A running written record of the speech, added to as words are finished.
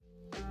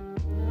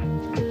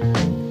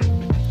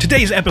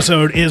Today's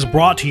episode is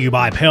brought to you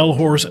by Pale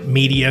Horse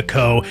Media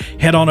Co.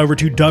 Head on over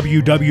to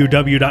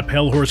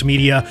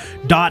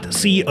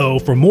www.palehorsemedia.co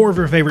for more of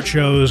your favorite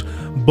shows,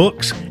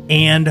 books,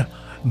 and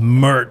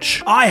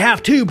merch. I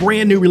have two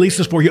brand new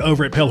releases for you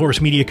over at Pale Horse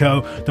Media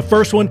Co. The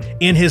first one,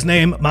 In His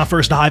Name, my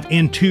first dive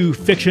into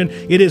fiction.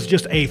 It is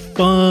just a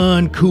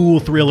fun, cool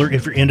thriller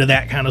if you're into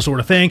that kind of sort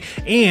of thing.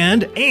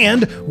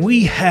 And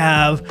we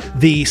have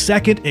the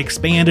second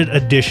expanded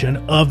edition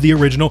of the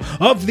original,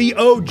 of the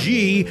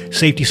OG,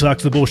 Safety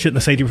Sucks, the bullshit in the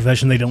safety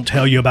profession they don't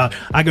tell you about.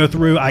 I go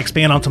through, I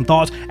expand on some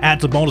thoughts,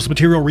 add some bonus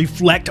material,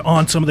 reflect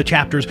on some of the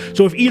chapters.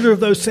 So if either of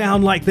those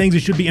sound like things you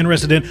should be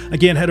interested in,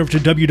 again, head over to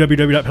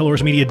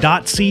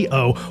www.palehorsemedia.co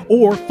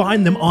or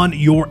find them on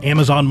your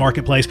Amazon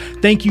marketplace.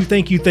 Thank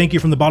you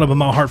from the bottom of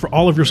my heart for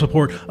all of your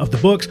support of the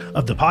books,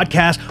 of the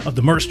podcast, of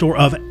the merch store,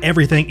 of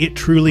everything. It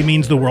truly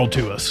means the world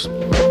to us.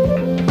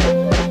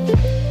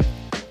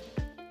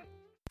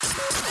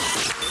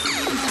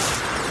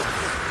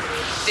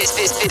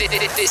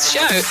 This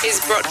show is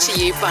brought to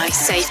you by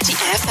Safety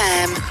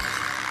FM.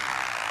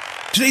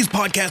 Today's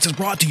podcast is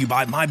brought to you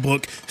by my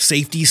book,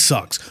 Safety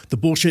Sucks, the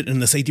bullshit in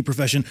the safety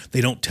profession they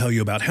don't tell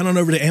you about. Head on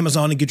over to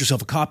Amazon and get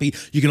yourself a copy.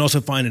 You can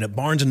also find it at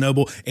Barnes &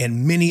 Noble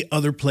and many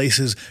other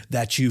places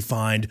that you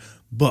find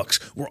books.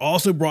 We're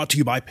also brought to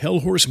you by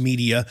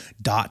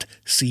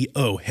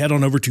palehorsemedia.co. Head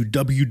on over to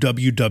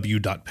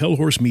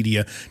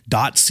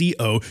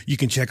www.palehorsemedia.co. You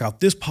can check out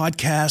this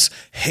podcast,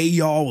 Hey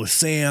Y'all with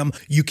Sam.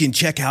 You can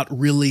check out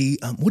really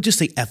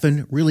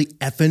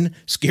effing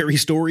scary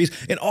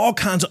stories and all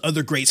kinds of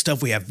other great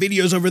stuff. We have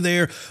videos over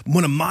there.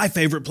 One of my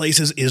favorite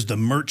places is the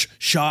merch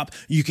shop.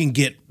 You can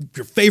get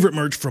your favorite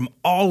merch from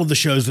all of the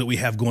shows that we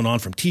have going on,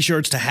 from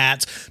t-shirts to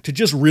hats to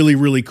just really,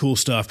 really cool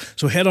stuff.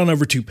 So head on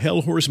over to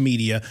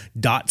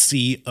palehorsemedia.co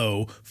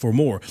for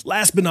more.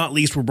 Last but not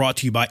least, we're brought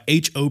to you by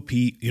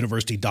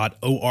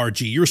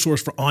hopuniversity.org, your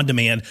source for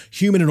on-demand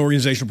human and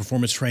organizational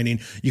performance training.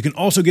 You can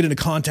also get into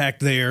contact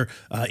there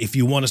if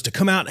you want us to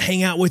come out,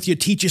 hang out with you,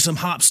 teach you some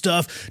hop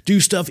stuff, do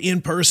stuff in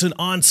person,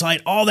 on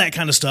site, all that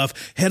kind of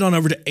stuff. Head on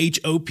over to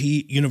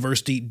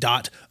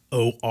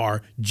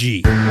hopuniversity.org.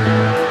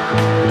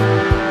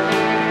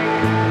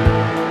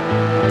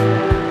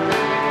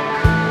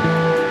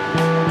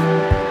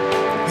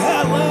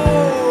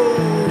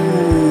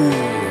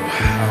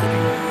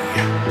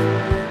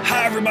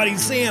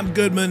 Sam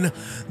Goodman,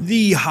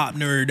 the Hop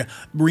Nerd,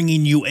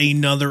 bringing you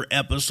another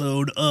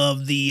episode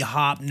of the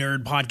Hop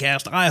Nerd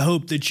Podcast. I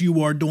hope that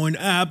you are doing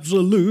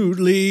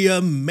absolutely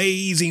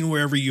amazing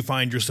wherever you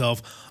find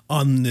yourself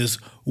on this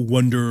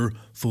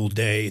wonderful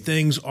day.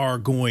 Things are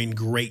going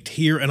great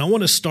here, and I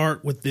want to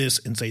start with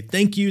this and say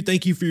thank you.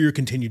 Thank you for your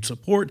continued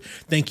support.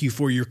 Thank you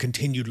for your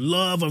continued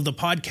love of the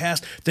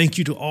podcast. Thank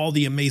you to all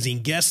the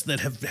amazing guests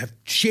that have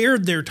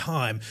shared their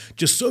time,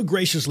 just so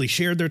graciously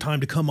shared their time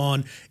to come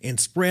on and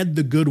spread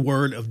the good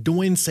word of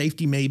doing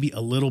safety maybe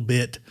a little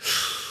bit,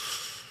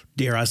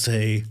 dare I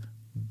say,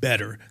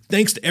 better.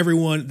 Thanks to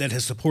everyone that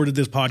has supported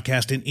this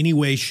podcast in any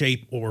way,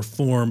 shape, or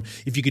form.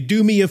 If you could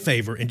do me a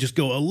favor and just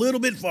go a little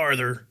bit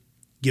farther,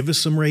 give us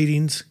some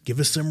ratings, give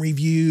us some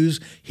reviews,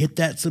 hit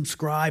that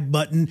subscribe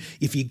button.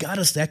 If you got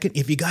a second,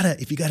 if you got an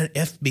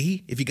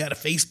FB, if you got a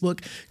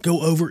Facebook,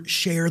 go over,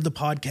 share the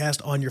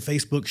podcast on your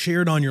Facebook,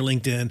 share it on your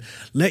LinkedIn.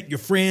 Let your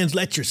friends,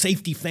 let your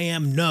safety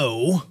fam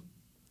know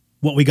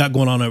what we got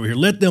going on over here.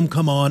 Let them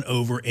come on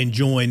over and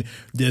join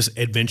this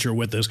adventure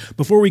with us.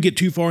 Before we get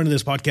too far into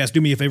this podcast,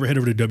 do me a favor, head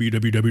over to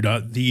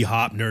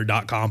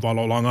www.thehopnerd.com.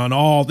 Follow along on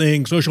all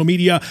things social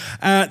media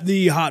at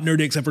The Hop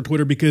Nerd, except for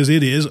Twitter, because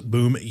it is,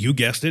 boom, you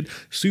guessed it,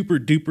 super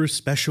duper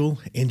special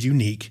and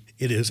unique.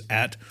 It is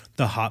at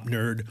The Hop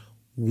Nerd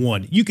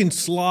 1. You can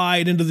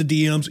slide into the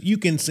DMs. You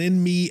can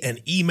send me an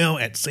email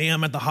at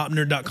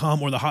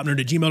sam@thehopnerd.com or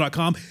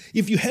thehopnerd@gmail.com.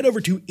 If you head over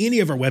to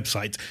any of our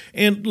websites,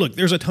 and look,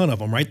 there's a ton of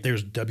them, right?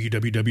 There's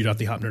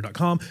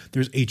www.thehopnerd.com.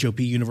 There's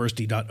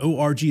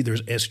hopuniversity.org.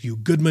 There's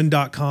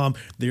sugoodman.com.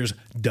 There's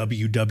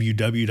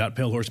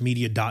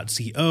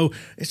www.palehorsemedia.co.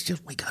 It's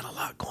just, we got a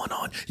lot going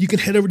on. You can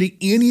head over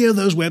to any of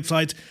those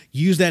websites,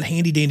 use that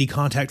handy dandy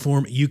contact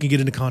form. You can get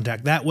into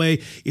contact that way.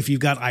 If you've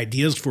got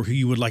ideas for who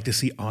you would like to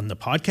see on the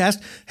podcast,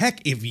 heck,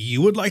 if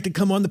you would like to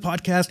come on the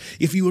podcast,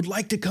 if you would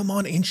like to come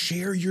on and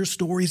share your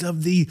stories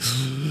of the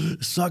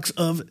sucks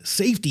of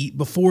safety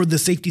before the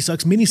Safety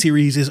Sucks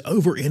miniseries is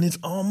over and it's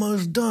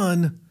almost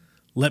done,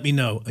 let me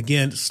know.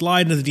 Again,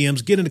 slide into the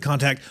DMs, get into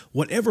contact.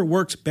 Whatever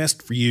works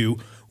best for you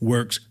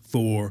works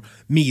for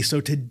me.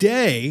 So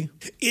today,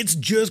 it's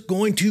just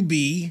going to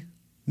be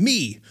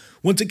me.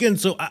 Once again,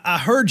 so I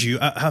heard you.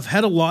 I've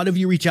had a lot of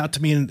you reach out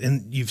to me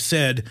and you've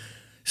said,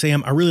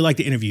 Sam, I really like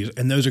the interviews,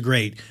 and those are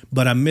great,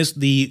 but I missed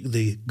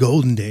the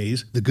golden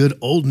days, the good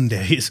olden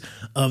days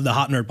of the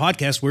Hop Nerd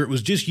podcast, where it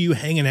was just you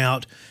hanging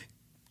out,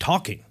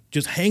 talking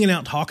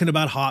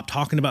about hop,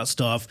 talking about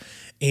stuff,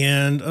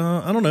 And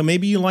I don't know,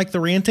 maybe you like the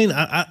ranting.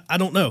 I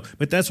don't know,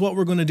 but that's what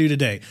we're going to do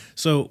today.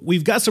 So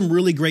we've got some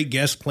really great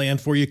guests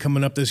planned for you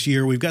coming up this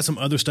year. We've got some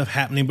other stuff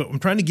happening, but I'm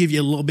trying to give you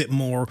a little bit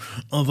more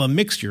of a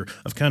mixture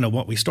of kind of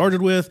what we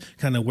started with,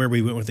 kind of where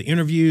we went with the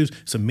interviews,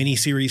 some mini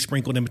series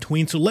sprinkled in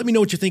between. So let me know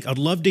what you think. I'd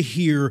love to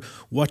hear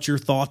what your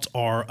thoughts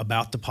are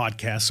about the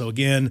podcast. So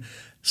again,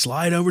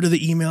 slide over to the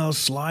emails,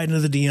 slide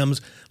into the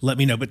DMs, let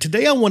me know. But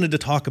today I wanted to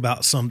talk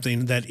about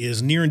something that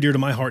is near and dear to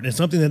my heart, and it's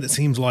something that it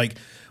seems like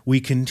we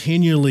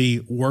continually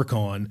work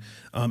on,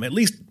 at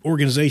least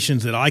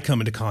organizations that I come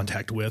into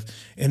contact with.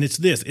 And it's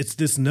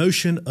this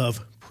notion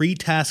of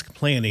pre-task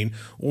planning,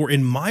 or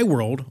in my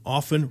world,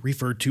 often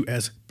referred to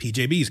as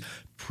PJBs,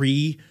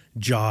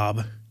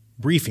 pre-job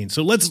briefing.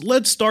 So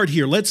let's start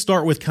here. Let's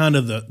start with kind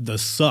of the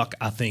suck,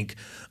 I think,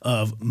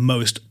 of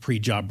most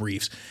pre-job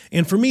briefs.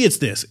 And for me, it's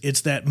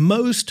that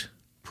most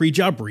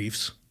pre-job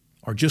briefs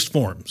are just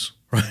forms.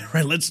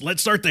 Right.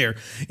 Let's start there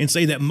and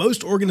say that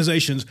most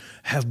organizations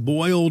have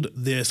boiled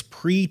this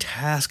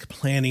pre-task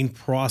planning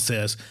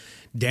process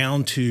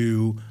down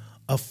to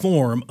a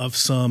form of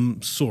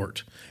some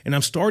sort. And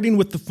I'm starting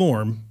with the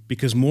form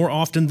because more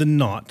often than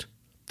not,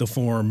 the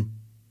form,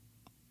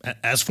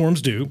 as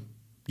forms do,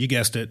 you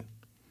guessed it,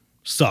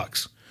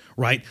 sucks.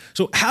 Right?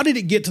 So how did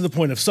it get to the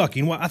point of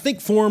sucking? Well, I think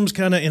forms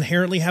kind of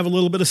inherently have a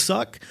little bit of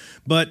suck,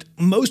 but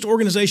most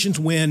organizations,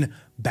 when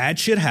bad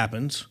shit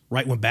happens,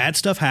 right? When bad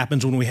stuff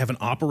happens, when we have an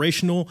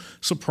operational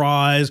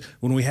surprise,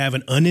 when we have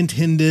an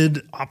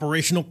unintended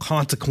operational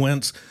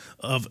consequence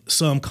of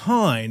some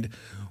kind,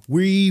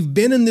 we've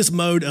been in this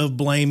mode of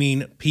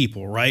blaming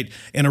people, right?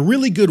 And a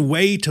really good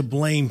way to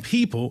blame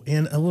people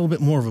in a little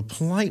bit more of a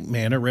polite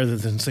manner, rather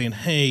than saying,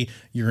 hey,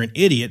 you're an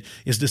idiot,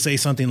 is to say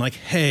something like,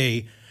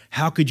 hey,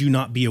 how could you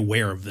not be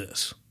aware of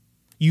this?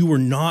 You were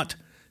not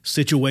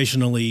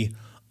situationally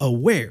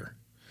aware.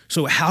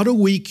 So how do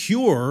we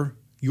cure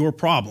your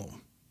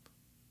problem?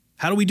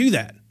 How do we do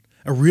that?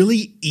 A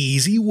really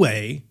easy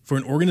way for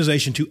an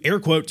organization to, air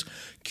quotes,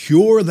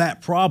 cure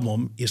that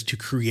problem is to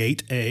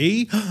create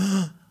a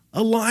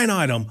line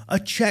item, a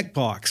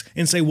checkbox,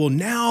 and say, well,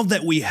 now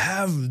that we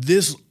have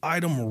this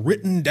item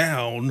written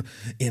down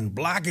in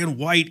black and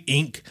white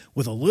ink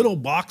with a little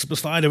box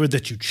beside of it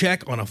that you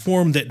check on a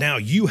form that now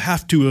you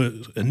have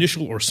to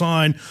initial or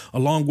sign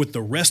along with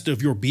the rest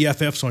of your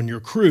BFFs on your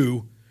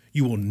crew,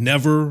 you will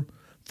never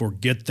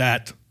forget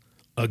that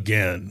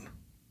again.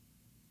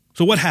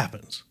 So what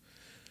happens?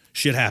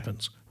 Shit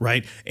happens,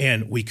 right?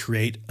 And we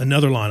create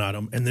another line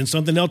item, and then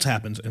something else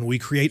happens, and we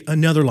create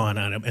another line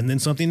item, and then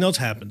something else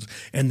happens,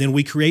 and then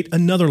we create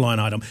another line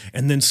item,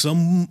 and then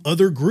some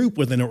other group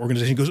within our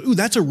organization goes, ooh,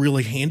 that's a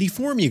really handy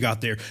form you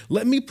got there.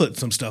 Let me put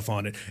some stuff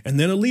on it. And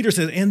then a leader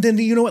says, and then,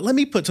 you know what, let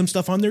me put some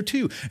stuff on there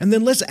too. And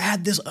then let's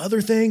add this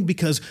other thing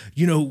because,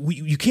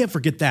 you can't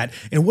forget that.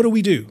 And what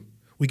do?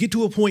 We get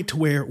to a point to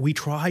where we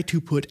try to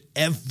put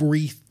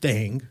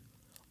everything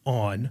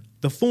on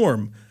the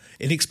form.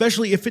 And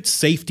especially if it's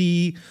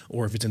safety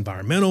or if it's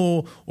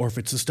environmental or if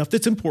it's the stuff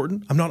that's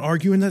important. I'm not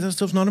arguing that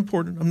stuff's not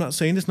important. I'm not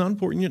saying it's not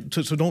important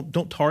yet, so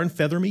don't tar and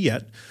feather me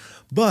yet.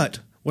 But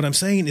what I'm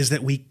saying is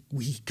that we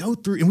go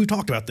through, and we've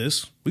talked about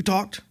this. We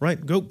talked,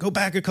 right? Go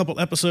back a couple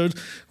episodes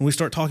when we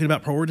start talking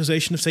about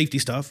prioritization of safety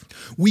stuff.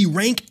 We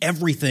rank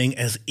everything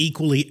as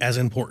equally as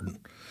important.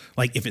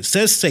 Like if it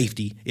says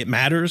safety, it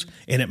matters,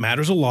 and it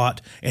matters a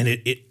lot, and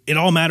it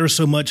all matters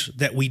so much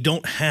that we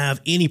don't have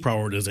any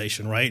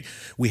prioritization, right?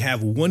 We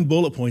have one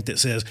bullet point that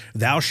says,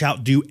 thou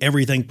shalt do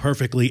everything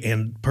perfectly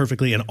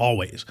and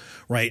always,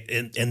 right?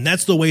 And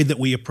that's the way that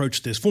we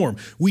approach this form.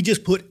 We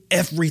just put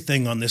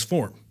everything on this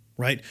form,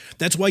 right?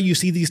 That's why you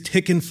see these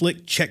tick and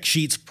flick check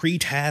sheets,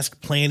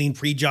 pre-task planning,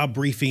 pre-job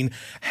briefing,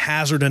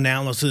 hazard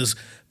analysis,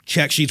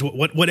 check sheets,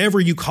 whatever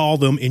you call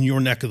them in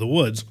your neck of the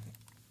woods.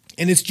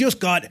 And it's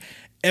just got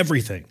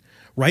everything,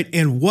 right?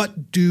 And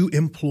what do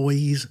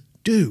employees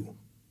do?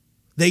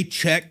 They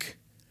check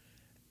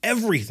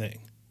everything,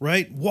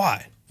 right?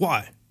 Why?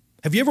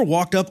 Have you ever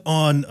walked up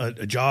on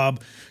a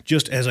job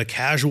just as a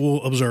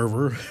casual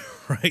observer,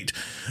 right?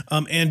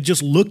 And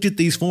just looked at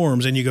these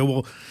forms and you go,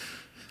 well,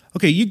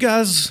 okay, you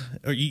guys,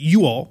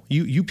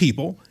 you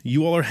people,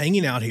 you all are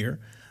hanging out here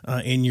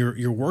and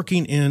you're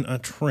working in a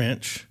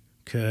trench.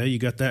 Okay, you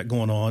got that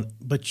going on,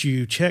 but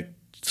you check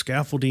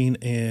scaffolding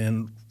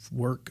and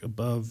work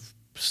above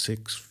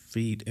 6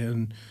 feet,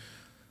 and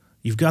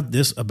you've got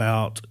this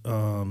about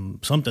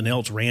something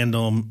else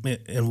random,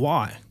 and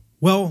why?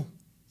 Well,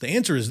 the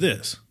answer is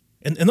this,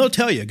 and they'll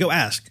tell you, go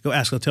ask,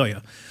 they'll tell you.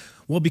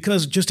 Well,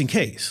 because just in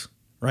case,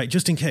 right?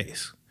 Just in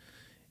case.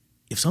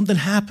 If something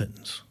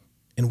happens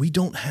and we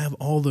don't have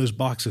all those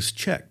boxes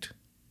checked,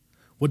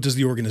 what does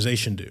the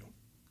organization do?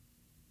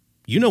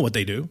 You know what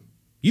they do.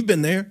 You've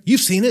been there.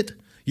 You've seen it.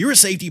 You're a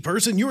safety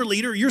person. You're a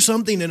leader. You're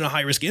something in a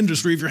high-risk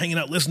industry. If you're hanging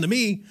out, listen to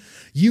me.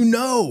 You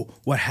know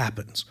what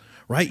happens,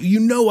 right? You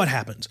know what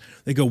happens.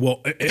 They go,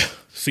 well,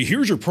 see,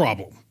 here's your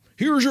problem.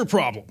 here's your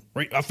problem,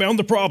 right? I found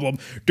the problem.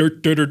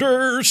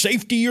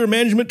 Safety or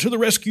management to the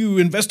rescue,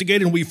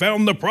 investigating, we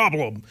found the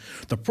problem.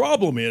 The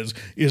problem is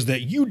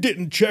that you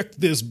didn't check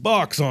this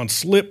box on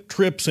slip,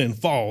 trips, and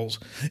falls.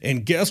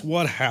 And guess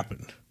what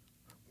happened?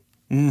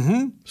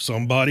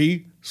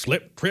 Somebody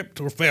slipped, tripped,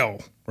 or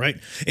fell, right?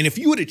 And if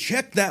you would have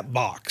checked that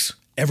box,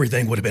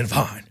 everything would have been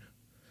fine.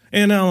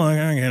 And now,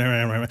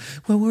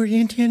 well, our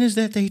intent is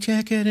that they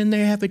check it and they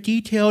have a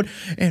detailed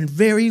and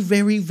very,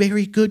 very,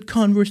 very good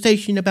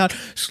conversation about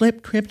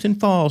slip, trips, and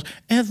falls.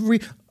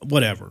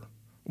 Whatever,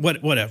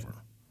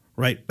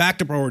 right? Back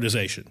to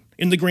prioritization.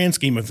 In the grand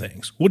scheme of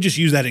things, we'll just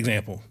use that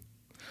example.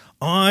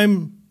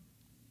 I'm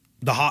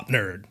the hop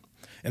nerd,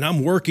 and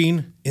I'm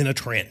working in a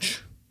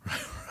trench,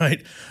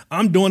 right?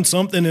 I'm doing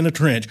something in a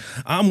trench.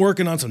 I'm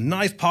working on some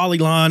nice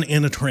polyline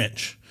in a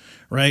trench.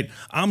 Right,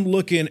 I'm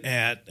looking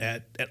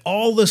at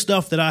all the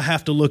stuff that I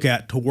have to look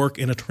at to work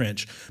in a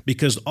trench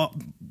because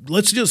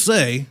let's just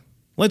say,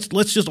 let's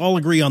just all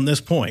agree on this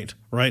point,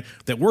 right?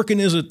 That working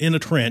in a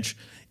trench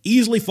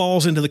easily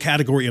falls into the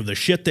category of the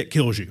shit that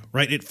kills you,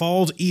 right? It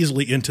falls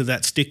easily into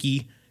that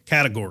sticky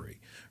category,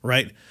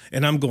 right?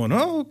 And I'm going,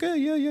 oh, okay,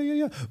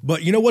 yeah.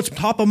 But you know what's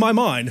top of my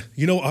mind?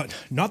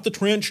 Not the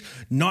trench,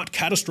 not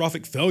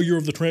catastrophic failure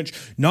of the trench,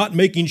 not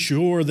making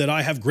sure that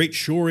I have great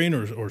shoring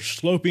or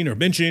sloping or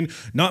benching,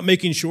 not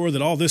making sure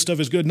that all this stuff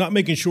is good, not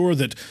making sure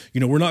that,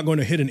 we're not going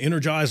to hit an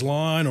energized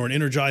line or an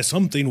energized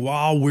something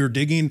while we're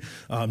digging,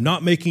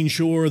 not making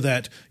sure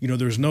that,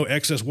 there's no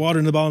excess water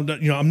in the bottom.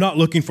 I'm not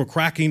looking for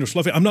cracking or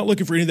sloughing. I'm not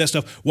looking for any of that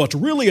stuff. What's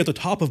really at the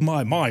top of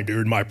my mind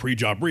during my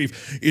pre-job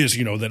brief is,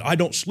 that I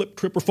don't slip,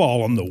 trip, or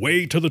fall on the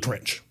way to the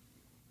trench.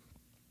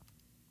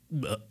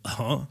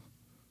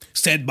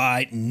 Said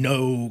by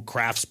no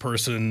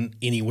craftsperson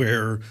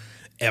anywhere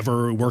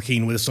ever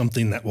working with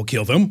something that will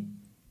kill them.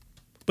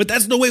 But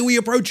that's the way we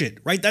approach it,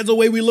 right? That's the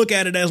way we look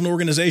at it as an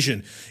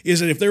organization,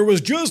 is that if there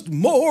was just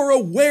more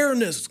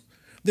awareness,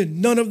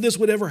 then none of this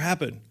would ever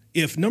happen.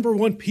 If, number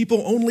one,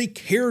 people only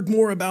cared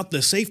more about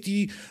the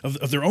safety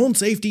of their own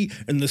safety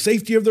and the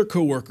safety of their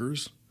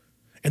coworkers,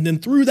 and then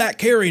through that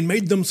caring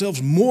made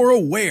themselves more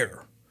aware,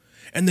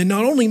 and then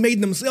not only made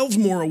themselves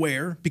more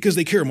aware because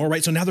they care more,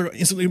 right? So now they're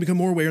instantly going to become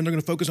more aware and they're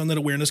going to focus on that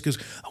awareness because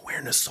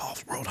awareness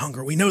solves world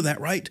hunger. We know that,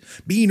 right?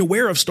 Being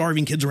aware of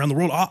starving kids around the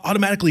world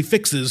automatically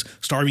fixes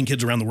starving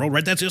kids around the world,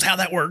 right? That's just how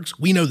that works.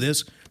 We know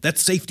this.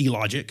 That's safety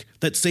logic.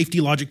 That's safety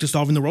logic to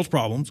solving the world's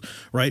problems,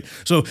 right?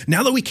 So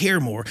now that we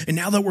care more and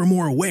now that we're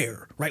more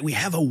aware, right? We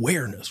have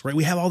awareness, right?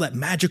 We have all that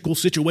magical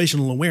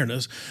situational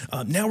awareness.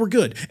 Now we're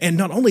good. And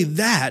not only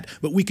that,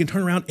 but we can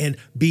turn around and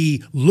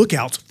be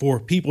lookouts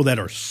for people that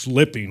are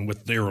slipping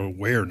with their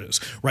awareness,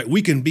 right?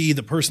 We can be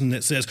the person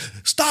that says,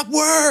 stop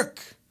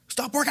work,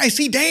 I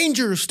see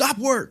danger, stop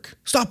work.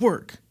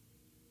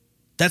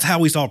 That's how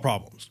we solve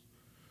problems,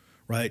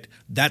 right?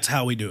 That's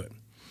how we do it.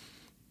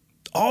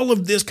 All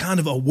of this kind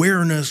of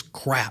awareness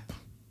crap,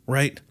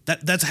 right?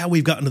 That's how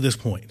we've gotten to this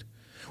point.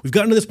 We've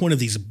gotten to this point of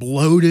these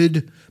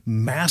bloated,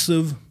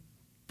 massive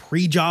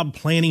pre-job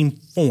planning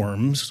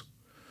forms,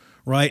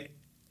 right,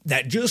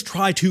 that just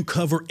try to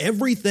cover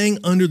everything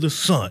under the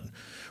sun,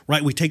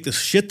 right? We take the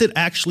shit that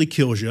actually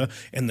kills you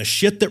and the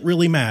shit that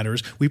really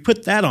matters, we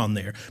put that on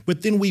there,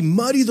 but then we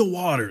muddy the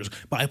waters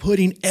by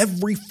putting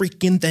every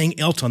freaking thing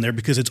else on there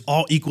because it's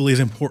all equally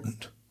as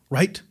important,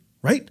 right?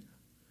 Right?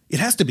 It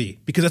has to be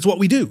because that's what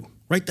we do,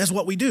 right? That's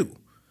what we do.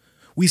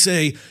 We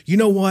say, you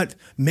know what,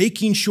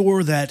 making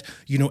sure that,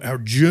 our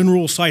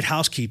general site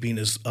housekeeping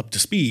is up to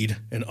speed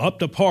and up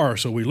to par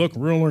so we look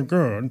really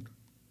good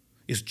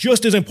is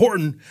just as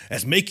important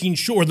as making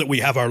sure that we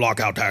have our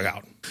lockout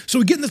tagout. So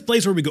we get in this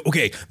place where we go,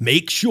 okay,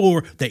 make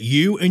sure that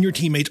you and your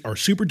teammates are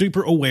super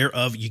duper aware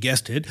of, you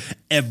guessed it,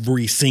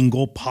 every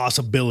single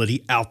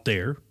possibility out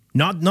there.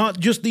 Not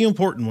just the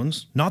important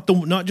ones, not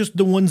just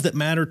the ones that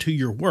matter to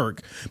your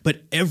work,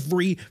 but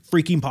every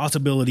freaking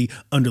possibility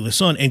under the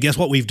sun. And guess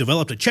what? We've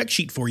developed a check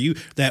sheet for you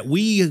that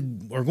we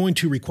are going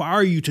to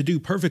require you to do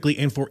perfectly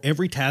and for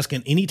every task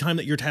and any time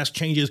that your task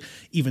changes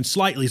even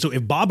slightly. So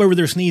if Bob over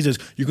there sneezes,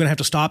 you're going to have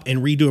to stop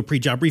and redo a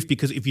pre-job brief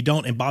because if you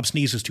don't and Bob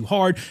sneezes too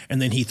hard and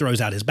then he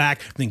throws out his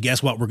back, then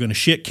guess what? We're going to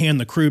shit can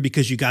the crew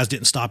because you guys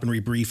didn't stop and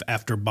rebrief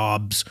after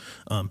Bob's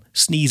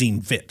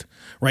sneezing fit,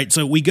 right?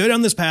 So we go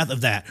down this path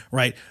of that,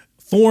 right?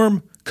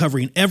 Form,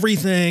 covering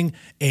everything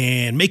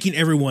and making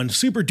everyone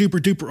super duper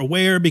duper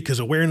aware because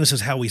awareness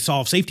is how we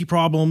solve safety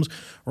problems,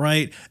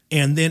 right?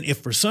 And then if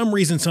for some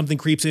reason something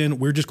creeps in,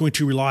 we're just going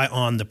to rely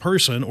on the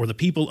person or the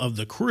people of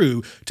the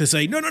crew to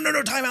say, no,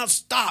 time out,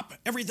 stop.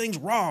 Everything's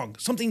wrong.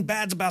 Something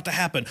bad's about to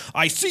happen.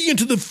 I see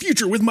into the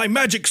future with my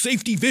magic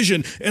safety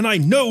vision and I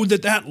know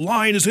that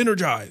line is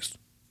energized.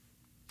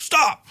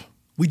 Stop.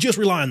 We just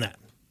rely on that.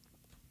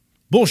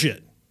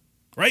 Bullshit,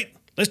 right?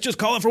 Let's just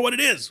call it for what it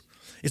is.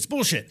 It's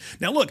bullshit.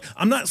 Now, look,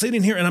 I'm not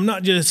sitting here and I'm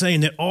not just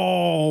saying that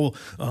all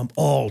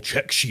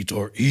check sheets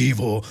are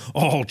evil,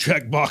 all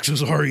check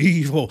boxes are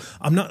evil.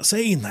 I'm not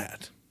saying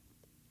that.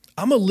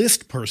 I'm a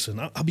list person.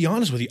 I'll be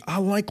honest with you. I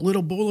like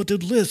little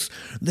bulleted lists.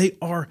 They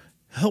are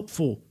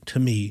helpful to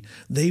me.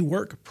 They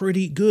work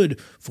pretty good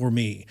for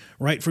me,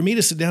 right? For me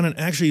to sit down and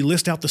actually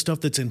list out the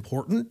stuff that's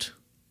important,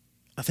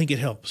 I think it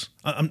helps.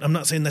 I'm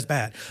not saying that's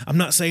bad. I'm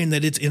not saying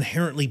that it's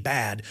inherently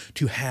bad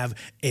to have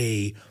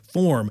a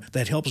form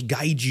that helps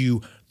guide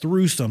you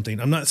through something.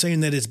 I'm not saying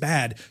that it's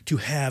bad to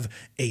have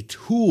a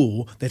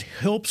tool that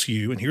helps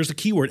you, and here's the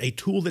key word, a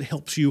tool that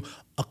helps you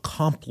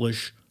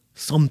accomplish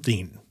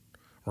something,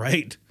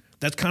 right?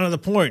 That's kind of the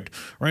point,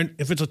 right?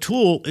 If it's a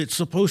tool, it's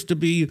supposed to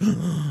be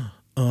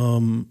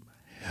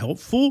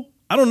helpful.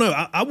 I don't know.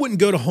 I wouldn't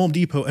go to Home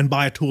Depot and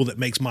buy a tool that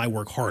makes my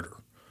work harder.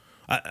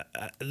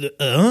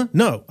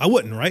 No, I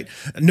wouldn't, right?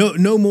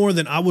 No more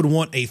than I would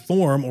want a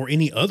form or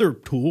any other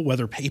tool,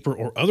 whether paper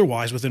or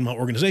otherwise within my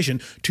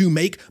organization, to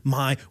make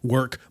my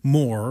work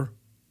more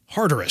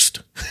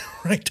harderest,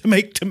 right? To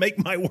make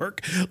my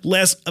work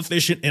less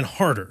efficient and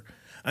harder.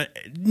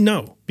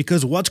 No,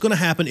 because what's going to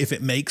happen if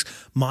it makes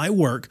my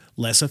work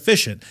less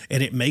efficient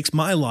and it makes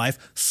my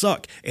life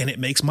suck and it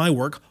makes my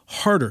work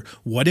harder?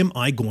 What am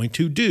I going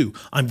to do?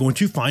 I'm going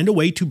to find a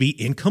way to be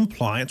in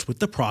compliance with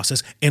the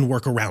process and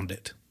work around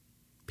it.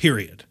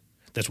 Period.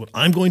 That's what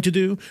I'm going to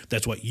do.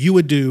 That's what you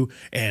would do.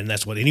 And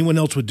that's what anyone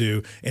else would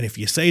do. And if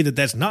you say that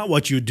that's not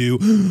what you would do,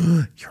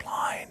 you're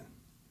lying.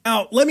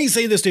 Now, let me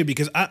say this too,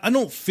 because I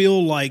don't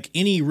feel like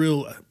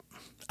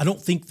I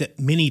don't think that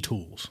many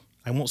tools,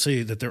 I won't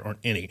say that there aren't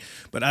any,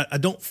 but I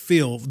don't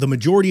feel the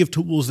majority of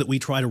tools that we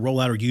try to roll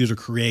out or use or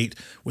create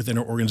within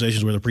our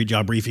organizations, whether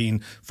pre-job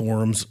briefing,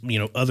 forums,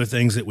 other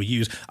things that we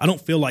use, I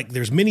don't feel like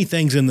there's many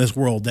things in this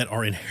world that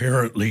are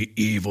inherently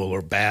evil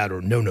or bad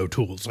or no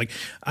tools. Like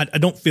I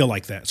don't feel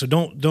like that. So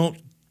don't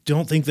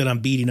think that I'm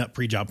beating up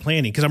pre-job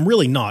planning, because I'm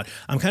really not.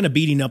 I'm kind of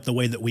beating up the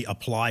way that we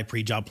apply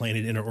pre-job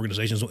planning in our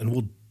organizations, and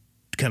we'll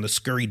kind of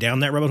scurry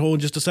down that rabbit hole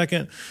in just a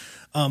second.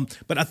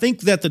 But I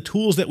think that the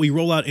tools that we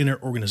roll out in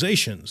our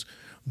organizations,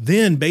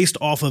 then based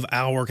off of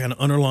our kind of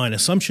underlying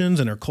assumptions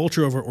and our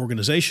culture of our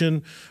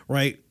organization,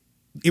 right,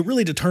 it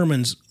really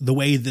determines the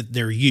way that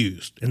they're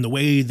used and the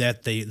way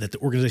that the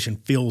organization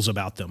feels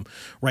about them,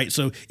 right?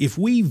 So if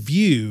we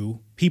view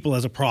people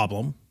as a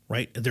problem,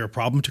 right, they're a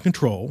problem to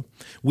control,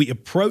 we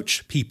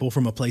approach people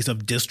from a place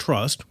of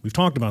distrust. We've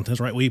talked about this,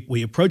 right?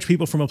 We approach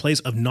people from a place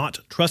of not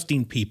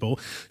trusting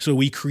people. So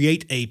we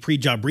create a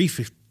pre-job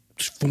brief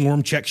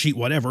form, check sheet,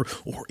 whatever,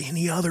 or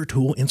any other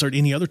tool, insert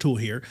any other tool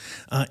here.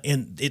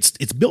 And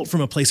it's built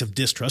from a place of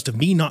distrust, of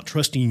me not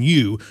trusting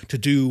you to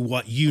do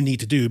what you need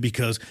to do,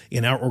 because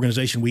in our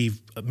organization,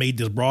 we've made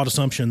this broad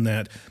assumption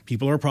that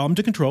people are a problem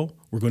to control.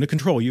 We're going to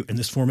control you, and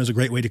this form is a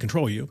great way to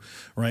control you,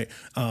 right?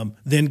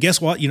 Then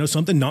guess what?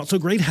 Something not so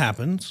great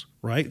happens,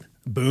 right?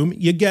 Boom,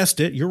 you guessed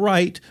it. You're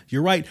right.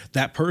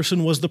 That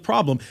person was the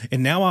problem.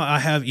 And now I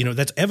have,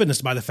 that's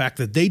evidenced by the fact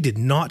that they did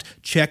not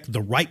check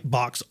the right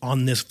box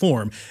on this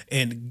form.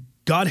 And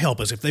God help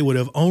us, if they would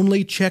have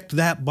only checked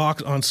that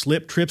box on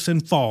slip, trips,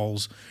 and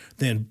falls,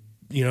 then,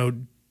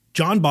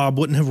 John Bob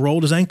wouldn't have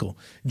rolled his ankle.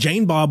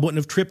 Jane Bob wouldn't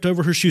have tripped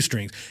over her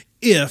shoestrings.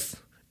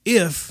 If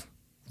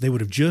they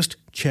would have just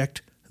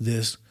checked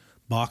this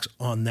box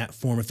on that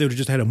form, if they would have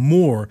just had a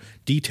more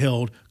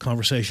detailed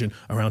conversation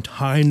around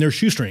tying their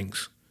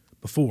shoestrings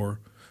before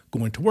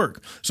going to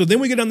work. So then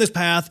we get on this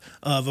path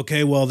of,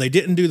 okay, well, they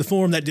didn't do the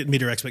form, that didn't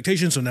meet our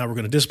expectations, so now we're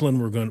going to discipline,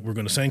 we're going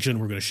to sanction,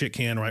 we're going to shit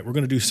can, right? We're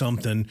going to do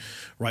something,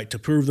 right, to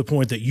prove the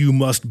point that you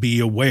must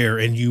be aware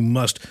and you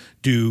must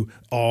do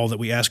all that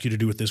we ask you to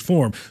do with this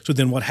form. So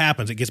then what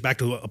happens? It gets back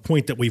to a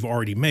point that we've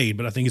already made,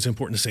 but I think it's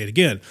important to say it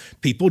again.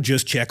 People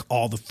just check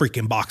all the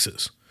freaking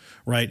boxes,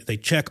 right? They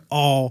check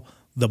all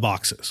the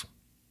boxes.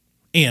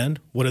 And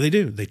what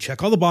do? They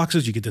check all the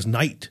boxes. You get this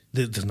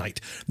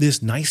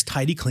nice,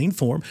 tidy, clean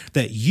form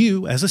that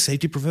you, as a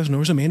safety professional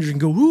or as a manager, can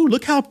go, ooh,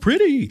 look how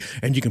pretty.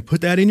 And you can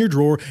put that in your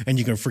drawer and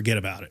you can forget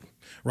about it,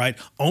 right?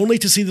 Only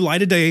to see the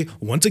light of day,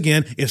 once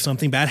again, if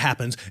something bad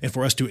happens, and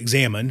for us to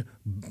examine,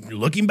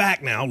 looking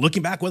back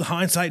with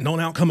hindsight, known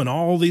outcome, and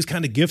all these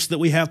kind of gifts that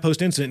we have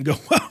post-incident, and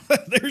go, well,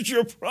 there's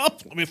your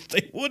problem. If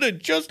they would have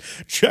just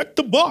checked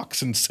the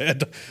box and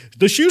said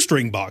the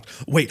shoestring box.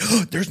 Wait,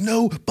 there's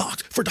no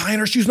box for tying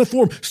our shoes in the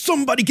form.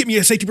 Somebody get me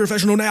a safety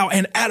professional now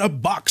and add a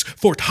box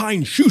for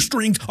tying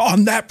shoestrings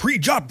on that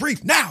pre-job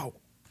brief now.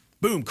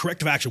 Boom,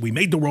 corrective action. We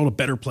made the world a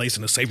better place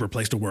and a safer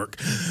place to work.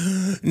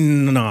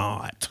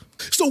 Not.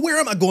 So where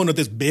am I going with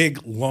this big,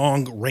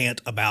 long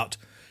rant about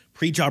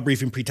pre-job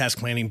briefing, pre-task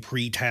planning,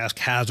 pre-task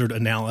hazard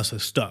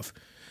analysis stuff?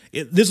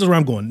 This is where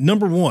I'm going.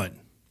 Number one,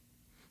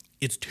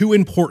 it's too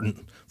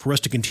important for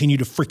us to continue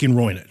to freaking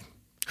ruin it.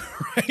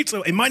 Right?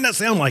 So it might not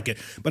sound like it,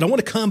 but I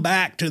want to come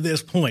back to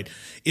this point,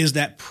 is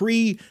that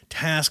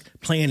pre-task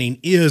planning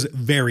is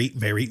very,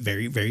 very,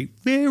 very, very,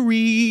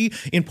 very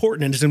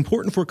important. And it's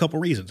important for a couple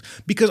reasons.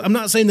 Because I'm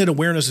not saying that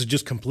awareness is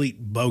just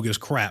complete bogus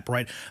crap,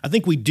 right? I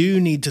think we do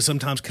need to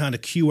sometimes kind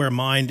of cue our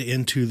mind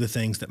into the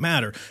things that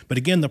matter. But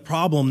again, the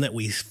problem that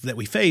we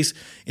face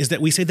is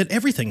that we say that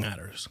everything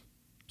matters.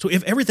 So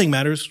if everything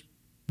matters,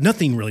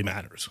 nothing really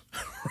matters,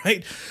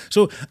 right?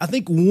 So I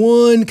think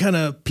one kind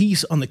of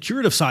piece on the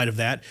curative side of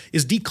that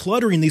is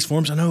decluttering these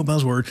forms. I know a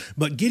buzzword,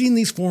 but getting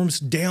these forms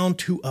down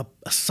to a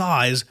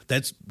size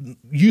that's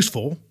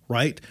useful,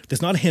 right?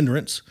 That's not a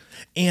hindrance.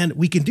 And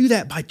we can do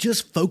that by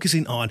just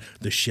focusing on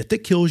the shit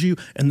that kills you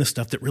and the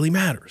stuff that really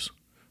matters,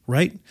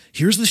 right?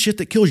 Here's the shit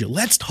that kills you.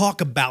 Let's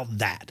talk about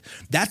that.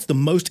 That's the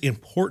most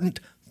important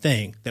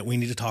thing that we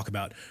need to talk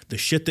about, the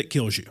shit that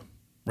kills you,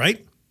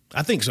 right?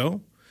 I think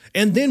so.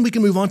 And then we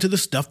can move on to the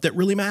stuff that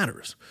really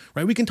matters,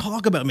 right? We can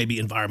talk about maybe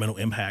environmental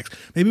impacts.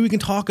 Maybe we can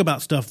talk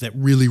about stuff that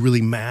really,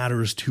 really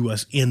matters to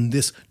us in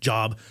this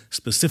job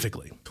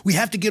specifically. We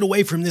have to get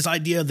away from this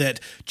idea that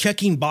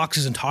checking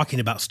boxes and talking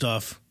about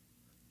stuff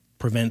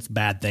prevents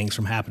bad things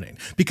from happening,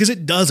 because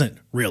it doesn't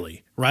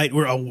really, right?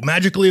 We're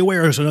magically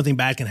aware so nothing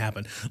bad can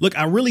happen. Look,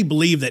 I really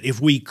believe that if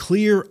we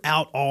clear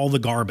out all the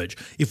garbage,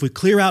 if we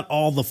clear out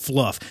all the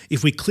fluff,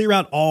 if we clear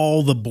out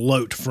all the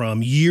bloat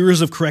from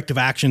years of corrective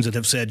actions that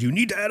have said you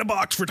need to add a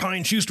box for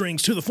tying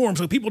shoestrings to the form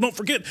so people don't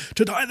forget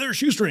to tie their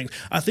shoestrings,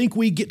 I think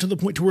we get to the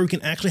point to where we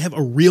can actually have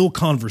a real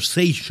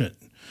conversation.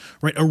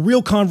 Right? A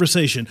real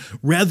conversation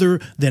rather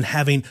than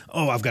having,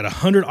 I've got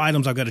 100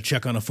 items I've got to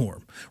check on a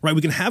form, right?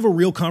 We can have a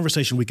real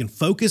conversation. We can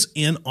focus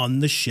in on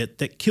the shit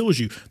that kills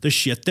you, the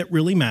shit that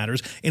really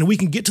matters. And we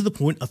can get to the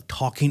point of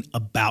talking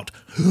about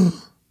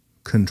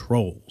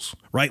controls,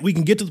 right? We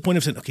can get to the point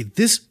of saying, okay,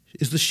 this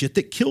is the shit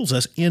that kills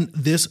us in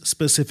this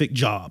specific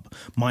job.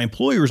 My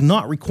employer is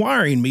not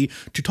requiring me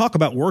to talk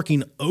about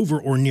working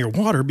over or near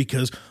water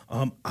because,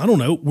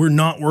 we're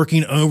not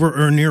working over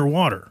or near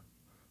water.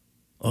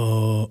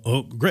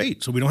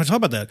 Great. So we don't have to talk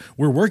about that.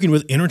 We're working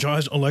with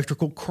energized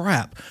electrical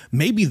crap.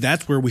 Maybe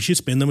that's where we should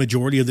spend the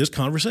majority of this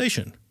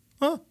conversation.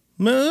 That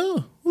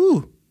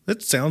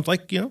sounds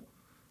like,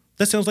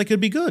 it'd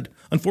be good.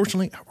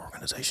 Unfortunately, our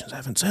organizations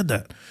haven't said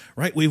that,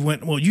 right? We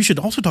went, you should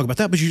also talk about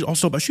that, but you should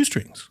also talk about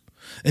shoestrings.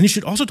 And you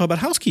should also talk about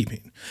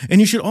housekeeping. And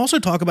you should also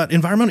talk about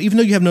environmental, even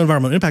though you have no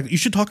environmental impact, you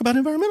should talk about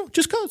environmental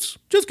just cause,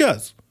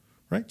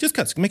 right? Just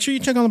cause. Make sure you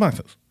check on the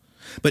boxes.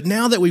 But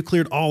now that we've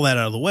cleared all that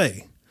out of the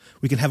way,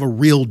 we can have a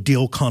real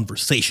deal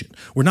conversation.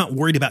 We're not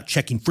worried about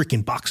checking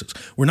freaking boxes.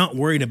 We're not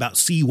worried about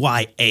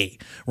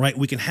CYA, right?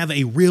 We can have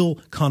a real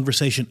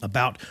conversation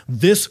about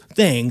this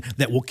thing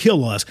that will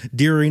kill us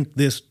during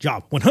this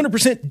job.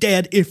 100%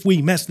 dead if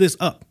we mess this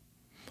up.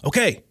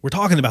 Okay, we're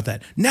talking about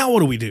that. Now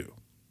what do?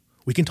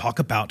 We can talk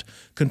about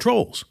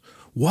controls.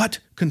 What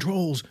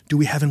controls do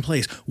we have in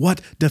place?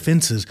 What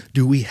defenses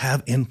do we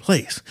have in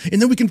place?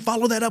 And then we can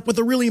follow that up with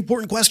a really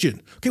important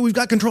question. Okay, we've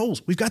got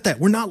controls. We've got that.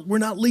 We're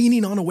not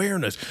leaning on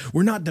awareness.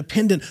 We're not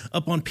dependent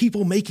upon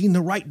people making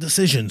the right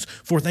decisions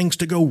for things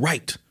to go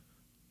right.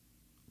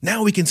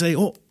 Now we can say,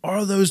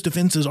 are those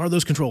defenses, are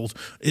those controls,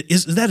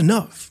 is that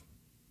enough?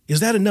 Is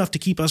that enough to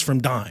keep us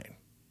from dying?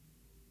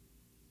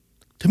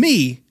 To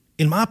me,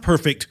 in my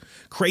perfect,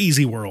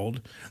 crazy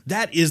world,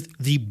 that is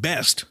the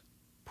best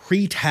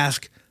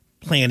pre-task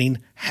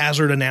planning,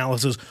 hazard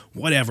analysis,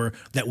 whatever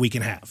that we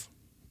can have.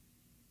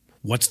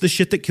 What's the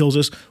shit that kills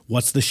us?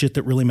 What's the shit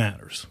that really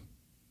matters?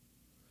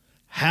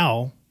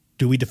 How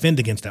do we defend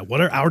against that? What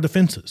are our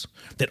defenses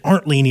that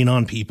aren't leaning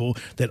on people,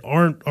 that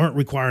aren't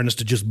requiring us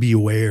to just be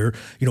aware?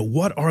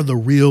 What are the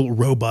real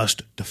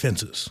robust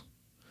defenses?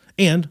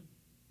 And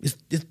is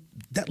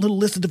that little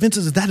list of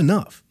defenses, is that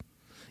enough?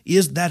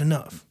 Is that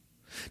enough?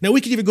 Now, we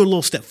could even go a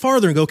little step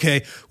farther and go,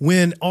 okay,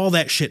 when all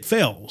that shit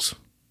fails,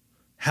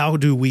 how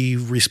do we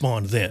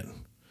respond then?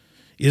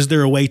 Is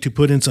there a way to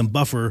put in some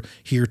buffer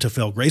here to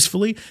fail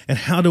gracefully? And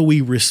how do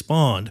we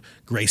respond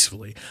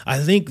gracefully? I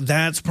think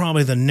that's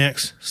probably the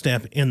next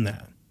step in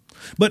that.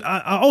 But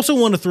I also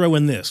want to throw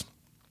in this.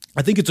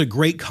 I think it's a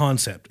great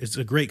concept. It's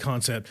a great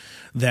concept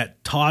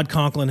that Todd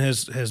Conklin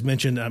has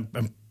mentioned.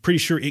 I'm pretty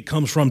sure it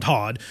comes from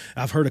Todd.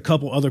 I've heard a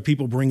couple other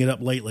people bring it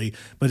up lately,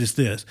 but it's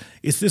this.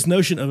 It's this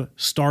notion of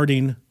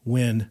starting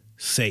when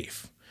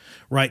safe.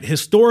 Right?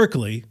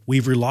 Historically,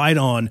 we've relied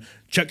on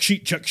check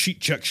sheet,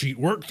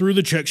 work through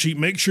the check sheet,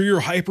 make sure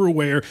you're hyper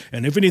aware,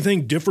 and if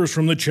anything differs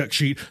from the check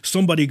sheet,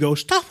 somebody goes,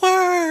 stop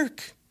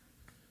work.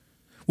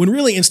 When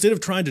really, instead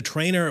of trying to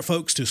train our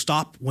folks to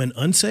stop when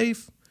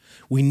unsafe,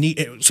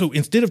 so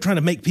instead of trying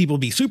to make people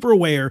be super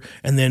aware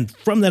and then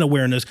from that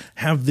awareness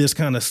have this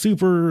kind of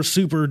super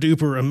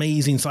duper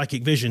amazing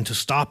psychic vision to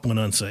stop when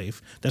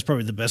unsafe, that's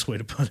probably the best way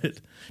to put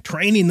it.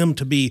 Training them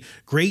to be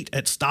great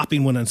at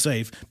stopping when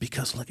unsafe,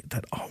 because look,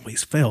 that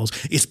always fails.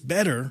 It's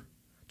better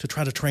to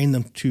try to train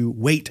them to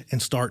wait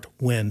and start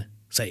when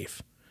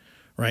safe.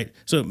 Right?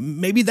 So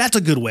maybe that's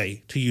a good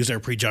way to use our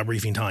pre-job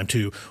briefing time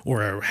too,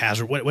 or our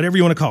hazard, whatever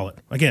you want to call it.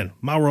 Again,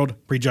 my world,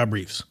 pre-job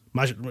briefs.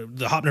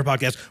 The Hop Nerd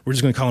podcast, we're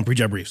just going to call them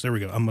pre-job briefs. There we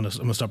go. I'm going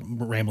to stop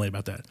rambling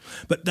about that.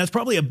 But that's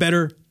probably a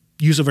better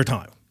use of our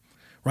time,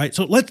 right?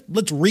 So let's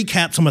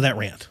recap some of that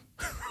rant.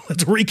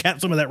 Let's recap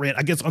some of that rant,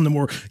 I guess, on the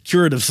more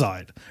curative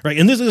side, right?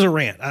 And this is a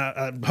rant.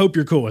 I hope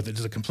you're cool with it.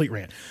 It's a complete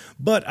rant.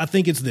 But I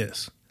think it's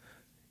this.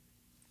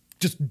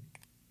 Just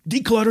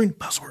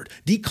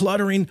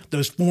decluttering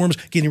those forms,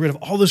 getting rid of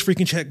all those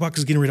freaking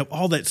checkboxes, getting rid of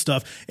all that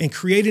stuff, and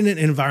creating an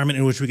environment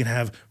in which we can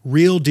have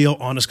real deal,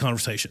 honest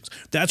conversations.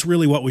 That's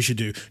really what we should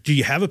do. Do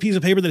you have a piece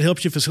of paper that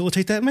helps you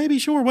facilitate that? Maybe,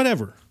 sure,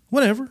 whatever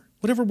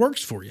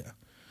works for you.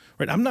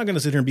 Right? I'm not going to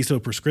sit here and be so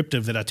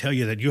prescriptive that I tell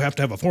you that you have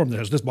to have a form that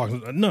has this box.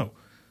 No.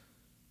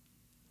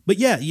 But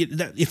yeah,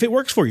 if it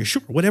works for you,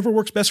 sure, whatever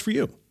works best for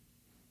you.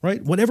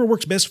 Right? Whatever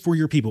works best for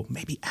your people.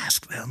 Maybe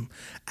ask them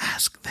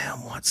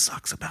what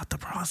sucks about the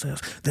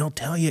process. They'll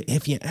tell you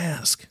if you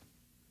ask.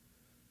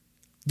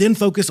 Then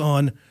focus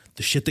on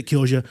the shit that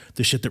kills you,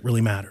 the shit that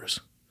really matters.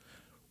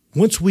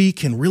 Once we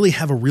can really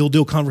have a real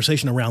deal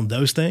conversation around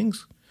those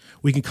things,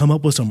 we can come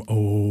up with some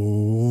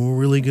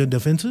really good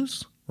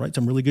defenses, right?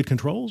 Some really good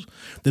controls.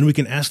 Then we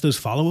can ask those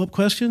follow-up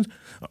questions.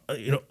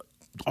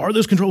 Are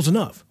those controls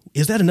enough?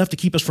 Is that enough to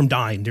keep us from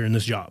dying during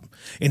this job?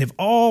 And if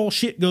all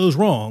shit goes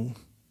wrong,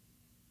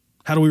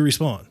 how do we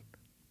respond?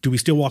 Do we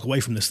still walk away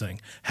from this thing?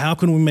 How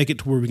can we make it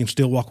to where we can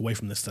still walk away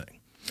from this thing?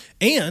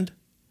 And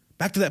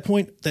back to that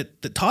point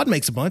that Todd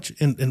makes a bunch,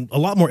 and a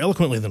lot more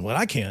eloquently than what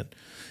I can,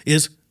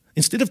 is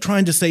instead of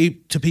trying to say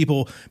to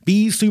people,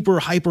 be super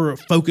hyper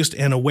focused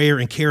and aware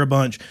and care a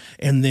bunch,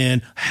 and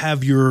then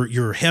have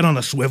your head on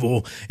a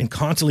swivel and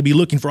constantly be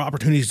looking for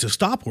opportunities to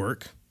stop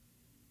work,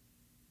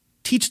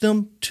 teach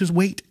them to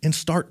wait and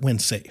start when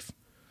safe.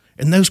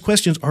 And those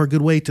questions are a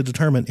good way to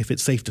determine if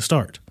it's safe to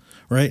start.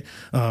 Right?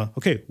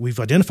 Okay, we've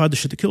identified the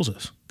shit that kills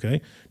us. Okay,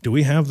 do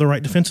we have the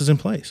right defenses in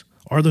place?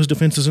 Are those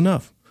defenses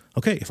enough?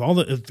 Okay, if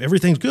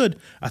everything's good,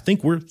 I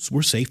think we're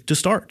safe to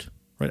start.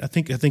 Right? I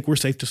think we're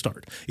safe to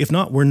start. If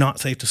not, we're not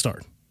safe to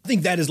start. I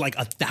think that is like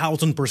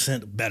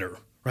 1,000% better.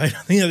 Right?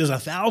 I think that is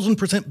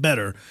 1,000%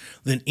 better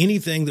than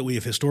anything that we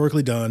have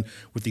historically done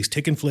with these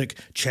tick and flick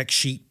check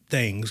sheet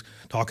things,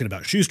 talking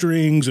about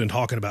shoestrings and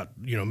talking about,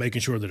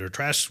 making sure that our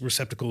trash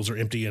receptacles are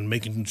empty and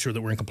making sure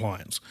that we're in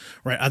compliance.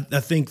 Right? I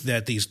think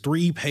that these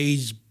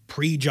 3-page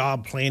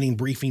pre-job planning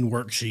briefing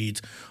worksheets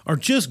are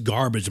just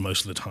garbage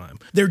most of the time.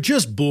 They're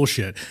just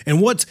bullshit.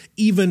 And what's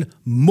even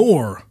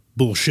more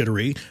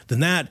bullshittery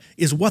than that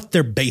is what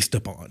they're based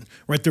upon.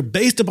 Right? They're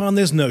based upon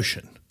this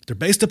notion. They're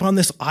based upon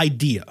this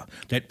idea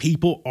that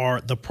people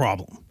are the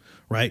problem,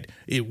 right?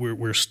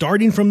 We're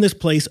starting from this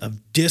place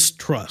of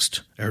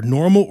distrust. Our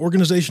normal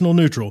organizational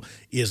neutral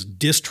is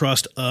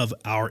distrust of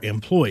our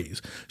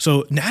employees.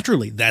 So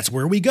naturally, that's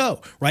where we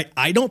go, right?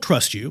 I don't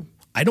trust you.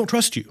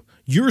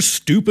 You're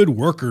stupid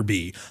worker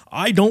bee.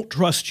 I don't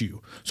trust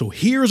you. So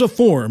here's a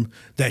form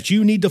that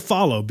you need to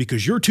follow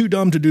because you're too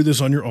dumb to do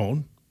this on your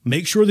own.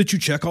 Make sure that you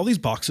check all these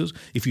boxes.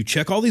 If you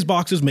check all these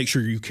boxes, make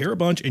sure you care a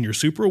bunch and you're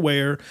super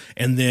aware.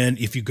 And then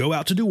if you go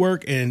out to do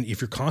work and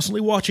if you're constantly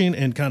watching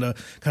and kind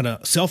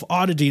of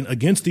self-auditing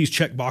against these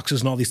check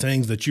boxes and all these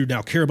things that you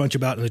now care a bunch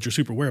about and that you're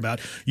super aware about,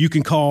 you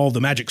can call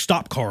the magic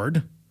stop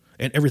card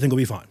and everything will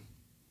be fine.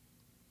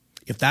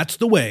 If that's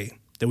the way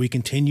that we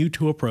continue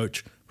to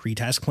approach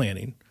pre-task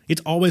planning,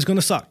 it's always going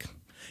to suck.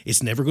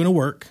 It's never going to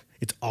work.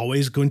 It's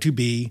always going to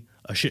be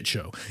a shit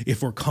show.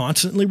 If we're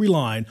constantly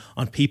relying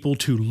on people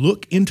to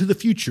look into the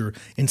future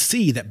and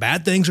see that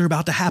bad things are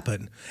about to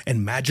happen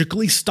and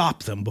magically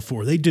stop them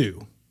before they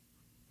do,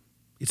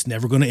 it's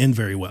never going to end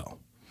very well.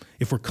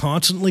 If we're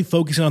constantly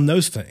focusing on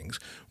those things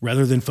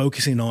rather than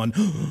focusing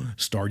on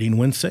starting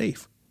when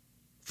safe,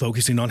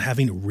 focusing on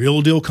having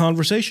real deal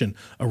conversation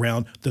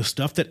around the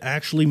stuff that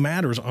actually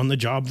matters on the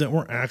job that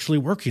we're actually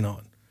working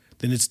on,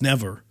 then it's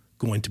never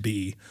going to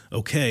be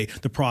okay.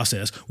 The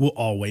process will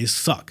always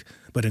suck.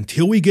 But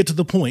until we get to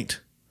the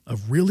point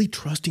of really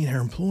trusting our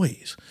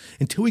employees,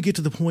 until we get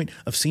to the point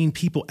of seeing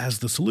people as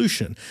the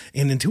solution,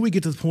 and until we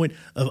get to the point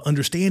of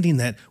understanding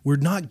that we're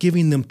not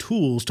giving them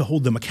tools to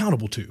hold them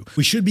accountable to,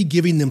 we should be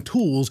giving them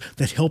tools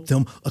that help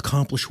them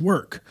accomplish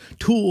work,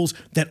 tools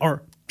that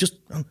are just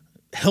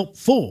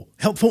helpful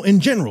in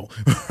general,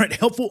 right?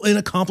 Helpful in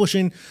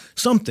accomplishing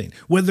something,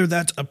 whether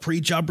that's a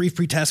pre-job brief,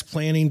 pre-task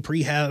planning,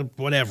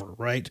 whatever,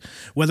 right?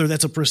 Whether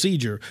that's a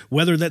procedure,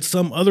 whether that's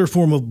some other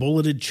form of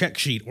bulleted check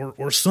sheet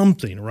or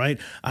something, right?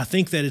 I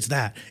think that it's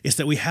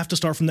that we have to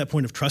start from that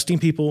point of trusting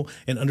people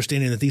and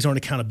understanding that these aren't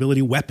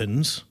accountability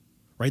weapons,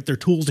 right? They're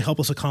tools to help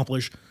us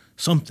accomplish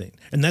something.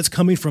 And that's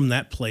coming from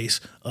that place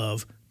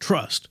of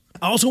trust.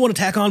 I also want to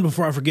tack on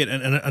before I forget,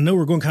 and I know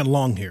we're going kind of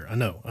long here. I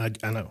know,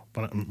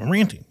 but I'm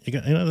ranting.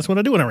 That's what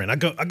I do when I rant.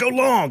 I go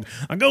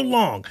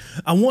long.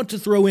 I want to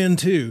throw in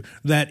too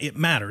that it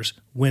matters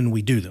when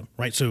we do them,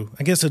 right? So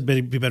I guess it'd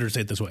be better to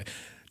say it this way.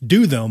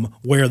 Do them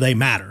where they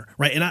matter,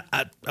 right? And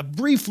I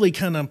briefly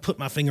kind of put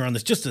my finger on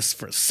this just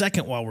for a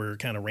second while we were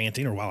kind of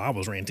ranting, or while I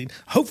was ranting.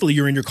 Hopefully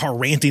you're in your car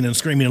ranting and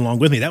screaming along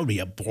with me. That would be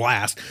a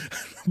blast.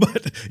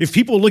 But if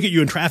people look at you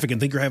in traffic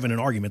and think you're having an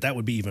argument, that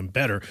would be even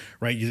better,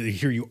 right? You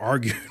hear you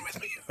arguing with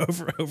me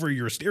over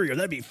your stereo.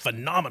 That'd be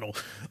phenomenal.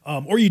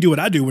 Or you do what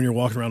I do when you're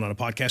walking around on a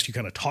podcast. You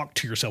kind of talk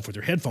to yourself with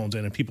your headphones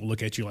in and people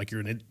look at you like you're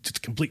a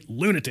complete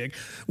lunatic,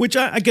 which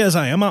I guess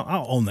I am.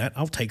 I'll own that.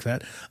 I'll take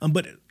that.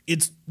 But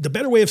it's the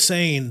better way of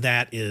saying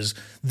that is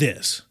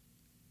this: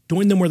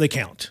 doing them where they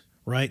count,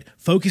 right?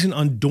 Focusing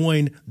on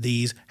doing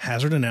these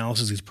hazard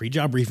analysis, these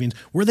pre-job briefings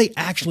where they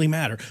actually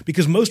matter.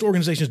 Because most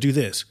organizations do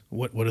this.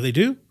 What do they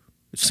do?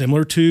 It's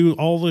similar to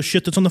all the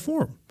shit that's on the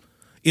forum.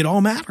 It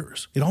all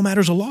matters. It all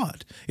matters a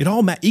lot. It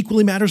all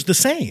equally matters the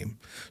same.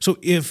 So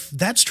if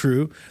that's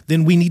true,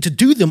 then we need to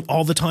do them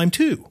all the time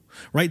too,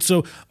 right?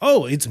 So,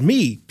 it's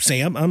me,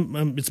 Sam.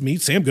 It's me,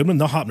 Sam Goodman,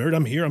 the Hop Nerd.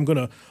 I'm here. I'm going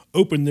to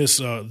open this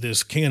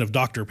can of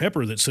Dr.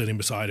 Pepper that's sitting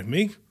beside of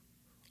me.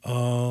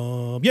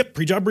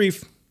 Pre-job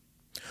brief.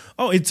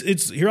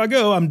 It's here I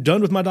go. I'm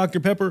done with my Dr.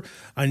 Pepper.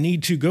 I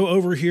need to go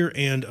over here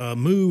and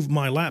move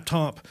my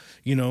laptop,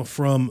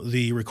 from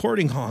the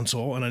recording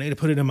console, and I need to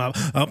put it in my.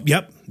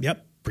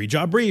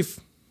 Pre-job brief.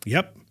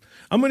 Yep.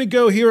 I'm going to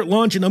go here at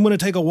lunch, and I'm going to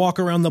take a walk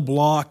around the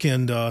block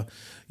and,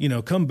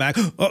 come back.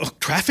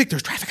 Traffic.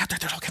 There's traffic out there.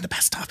 There's all kinds of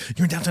bad stuff.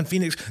 You're in downtown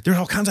Phoenix. There's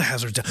all kinds of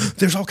hazards.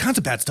 There's all kinds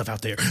of bad stuff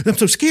out there. I'm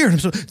so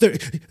scared.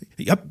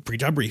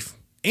 Pre-job brief.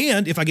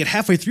 And if I get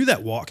halfway through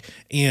that walk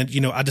and,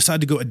 I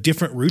decide to go a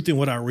different route than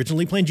what I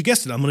originally planned, you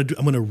guessed it, I'm going to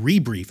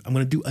rebrief. I'm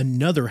going to do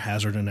another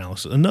hazard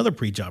analysis, another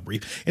pre-job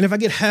brief. And if I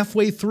get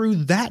halfway through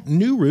that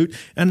new route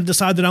and I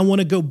decide that I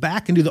want to go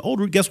back and do the old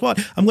route, guess what?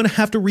 I'm going to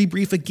have to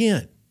rebrief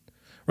again.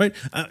 Right?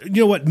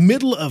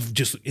 Middle of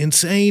just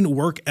insane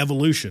work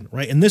evolution,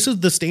 right? And this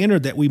is the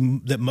standard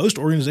that most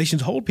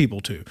organizations hold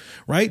people to,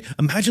 right?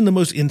 Imagine the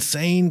most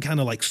insane kind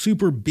of like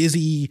super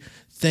busy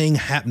thing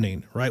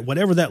happening, right?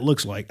 Whatever that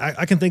looks like.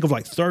 I can think of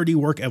like 30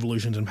 work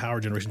evolutions in power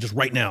generation just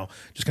right now,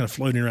 just kind of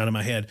floating around in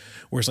my head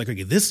where it's like,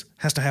 okay, this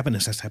has to happen.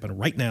 This has to happen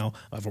right now.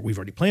 We've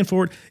already planned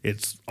for it.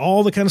 It's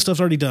all the kind of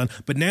stuff's already done.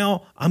 But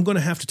now I'm going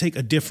to have to take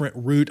a different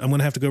route. I'm going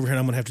to have to go over here and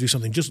I'm going to have to do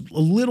something just a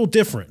little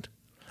different.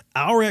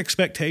 Our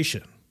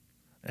expectation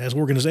as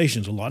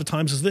organizations a lot of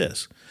times is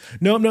this.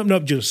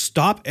 Nope. Just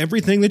stop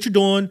everything that you're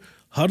doing,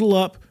 huddle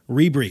up,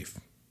 rebrief.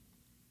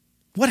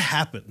 What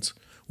happens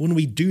when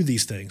we do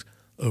these things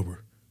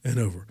over and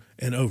over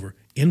and over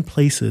in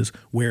places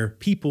where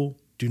people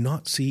do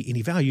not see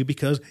any value?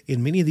 Because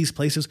in many of these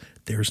places,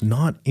 there's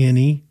not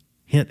any,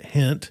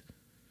 hint,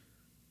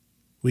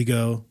 we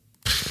go,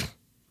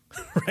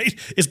 right?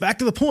 It's back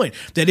to the point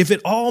that if it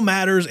all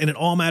matters and it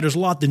all matters a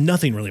lot, then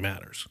nothing really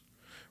matters.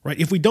 Right?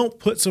 If we don't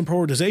put some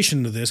prioritization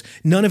into this,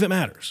 none of it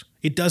matters.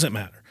 It doesn't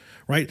matter,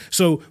 right?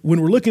 So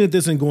when we're looking at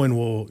this and going,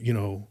 well,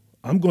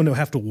 I'm going to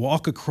have to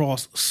walk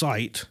across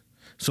site.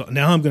 So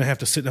now I'm going to have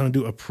to sit down and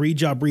do a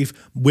pre-job brief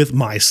with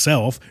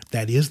myself.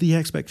 That is the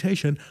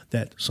expectation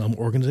that some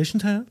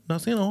organizations have.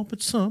 Not saying all,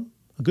 but some.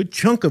 A good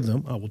chunk of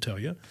them, I will tell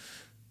you.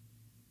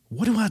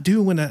 What do I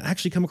do when I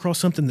actually come across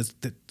something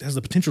that has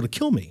the potential to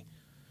kill me?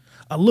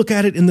 I look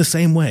at it in the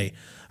same way.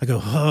 I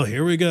go,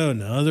 here we go,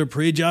 another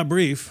pre-job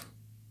brief.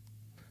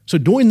 So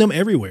doing them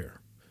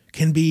everywhere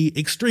can be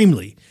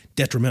extremely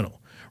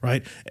detrimental,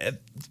 right?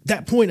 At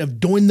that point of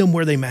doing them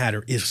where they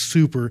matter is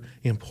super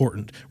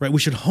important, right? We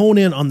should hone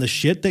in on the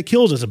shit that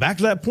kills us. And back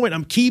to that point,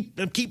 I'm keep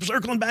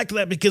circling back to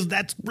that because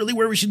that's really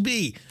where we should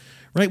be,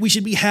 right? We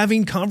should be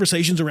having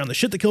conversations around the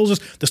shit that kills us,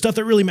 the stuff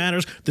that really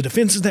matters, the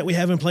defenses that we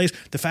have in place,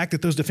 the fact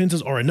that those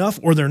defenses are enough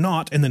or they're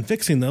not, and then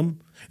fixing them,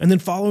 and then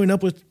following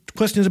up with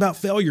questions about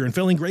failure and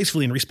failing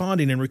gracefully and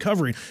responding and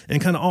recovering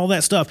and kind of all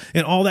that stuff.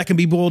 And all that can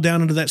be boiled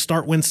down into that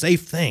start when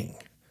safe thing,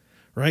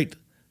 right?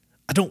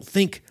 I don't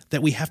think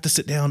that we have to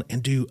sit down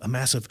and do a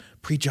massive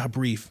pre-job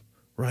brief,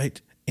 right?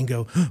 And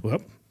go,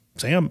 well,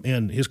 Sam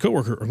and his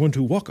coworker are going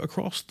to walk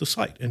across the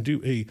site and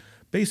do a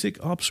basic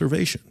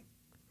observation.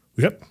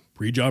 Yep.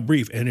 Pre-job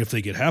brief. And if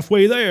they get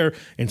halfway there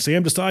and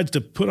Sam decides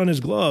to put on his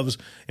gloves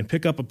and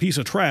pick up a piece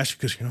of trash,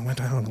 because, went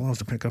down on gloves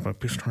to pick up a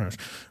piece of trash,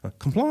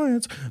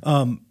 compliance,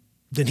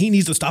 then he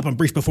needs to stop and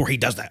brief before he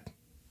does that.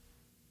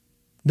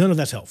 None of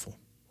that's helpful,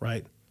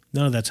 right?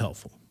 None of that's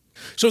helpful.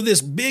 So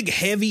this big,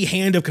 heavy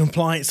hand of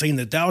compliance saying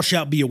that thou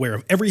shalt be aware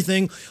of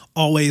everything,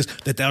 always,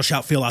 that thou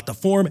shalt fill out the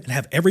form and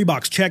have every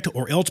box checked,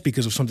 or else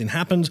because if something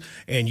happens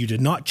and you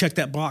did not check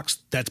that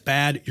box, that's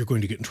bad. You're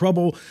going to get in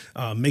trouble.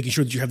 Making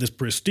sure that you have this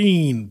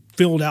pristine,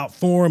 filled out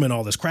form and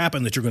all this crap,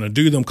 and that you're going to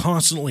do them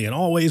constantly and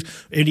always.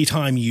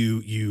 Anytime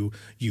you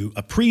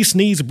a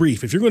pre-sneeze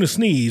brief, if you're going to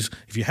sneeze,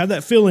 if you have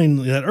that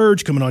feeling, that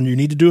urge coming on, you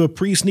need to do a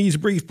pre-sneeze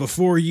brief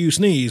before you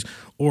sneeze,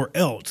 or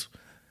else.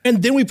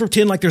 And then we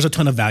pretend like there's a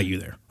ton of value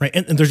there, right?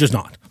 And there's just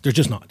not. There's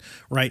just not,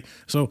 right?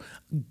 So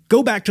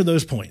go back to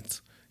those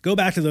points.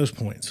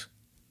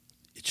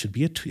 It should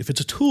be if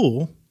it's a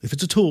tool,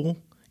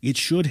 it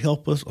should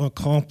help us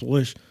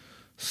accomplish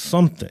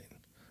something.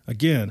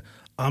 Again,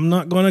 I'm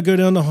not going to go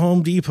down to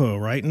Home Depot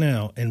right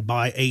now and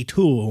buy a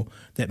tool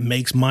that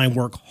makes my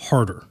work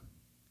harder.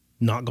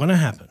 Not going to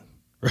happen.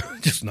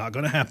 Just not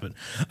going to happen.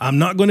 I'm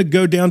not going to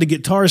go down to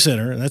Guitar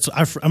Center.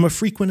 I'm a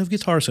frequent of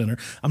Guitar Center.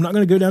 I'm not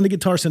going to go down to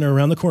Guitar Center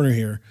around the corner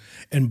here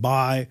and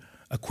buy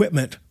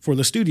equipment for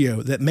the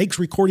studio that makes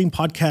recording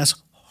podcasts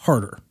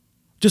harder.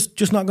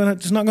 Just not going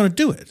to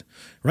do it,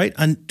 right?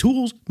 And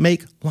tools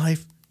make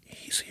life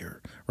easier,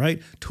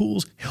 right?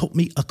 Tools help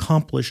me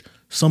accomplish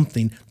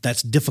something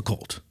that's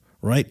difficult,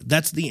 right?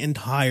 That's the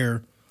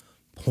entire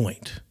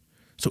point.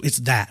 So it's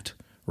that.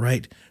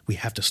 right? We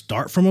have to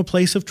start from a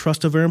place of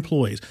trust of our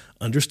employees,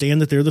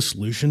 understand that they're the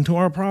solution to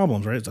our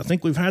problems, right? I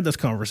think we've had this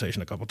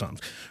conversation a couple times,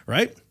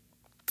 right?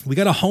 We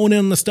got to hone in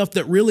on the stuff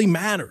that really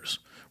matters,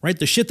 right?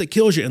 The shit that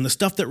kills you and the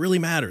stuff that really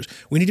matters.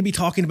 We need to be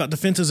talking about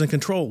defenses and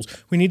controls.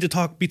 We need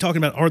to be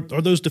talking about,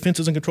 are those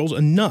defenses and controls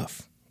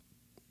enough?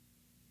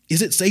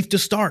 Is it safe to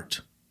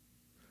start?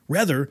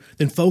 Rather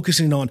than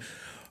focusing on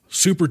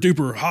super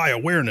duper high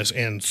awareness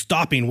and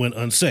stopping when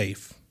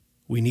unsafe,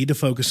 we need to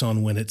focus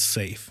on when it's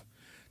safe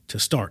to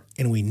start.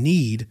 And we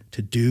need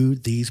to do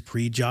these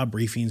pre-job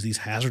briefings, these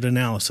hazard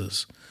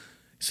analysis.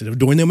 Instead of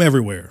doing them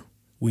everywhere,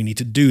 we need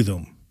to do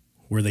them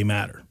where they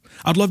matter.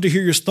 I'd love to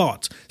hear your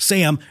thoughts.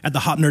 Sam at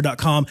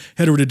thehopnerd.com.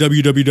 Head over to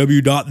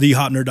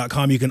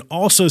www.thehopnerd.com. You can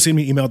also send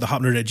me an email at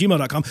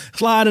thehopnerd@gmail.com.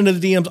 Slide into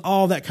the DMs,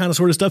 all that kind of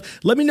sort of stuff.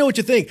 Let me know what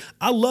you think.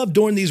 I love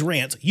doing these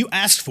rants. You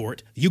asked for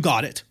it. You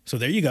got it. So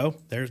there you go.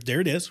 There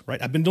it is,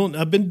 right? I've been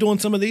doing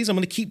some of these. I'm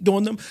going to keep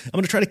doing them. I'm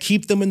going to try to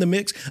keep them in the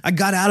mix. I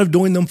got out of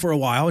doing them for a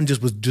while and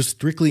was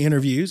strictly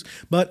interviews,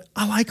 but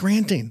I like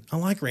ranting.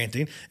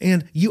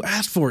 And you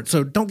asked for it.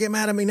 So don't get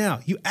mad at me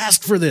now. You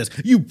asked for this.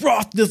 You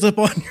brought this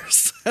upon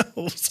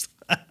yourselves.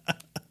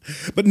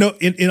 But no,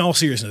 in all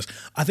seriousness,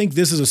 I think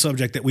this is a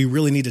subject that we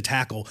really need to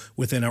tackle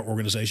within our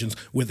organizations,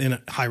 within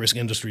high-risk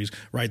industries,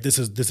 right? This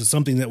is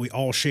something that we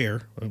all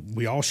share.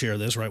 We all share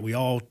this, right? We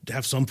all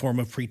have some form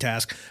of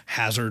pre-task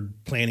hazard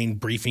planning,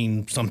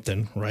 briefing,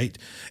 something, right?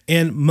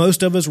 And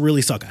most of us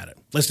really suck at it.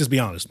 Let's just be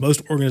honest.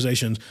 Most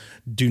organizations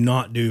do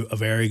not do a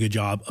very good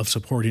job of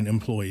supporting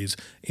employees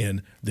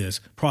in this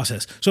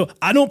process. So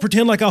I don't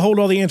pretend like I hold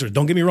all the answers.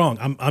 Don't get me wrong.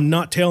 I'm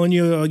not telling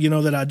you,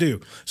 that I do.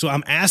 So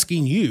I'm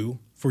asking you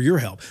for your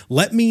help.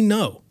 Let me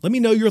know. Let me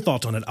know your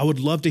thoughts on it. I would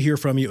love to hear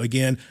from you.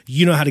 Again,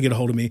 you know how to get a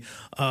hold of me.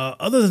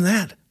 Other than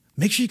that,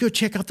 make sure you go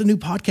check out the new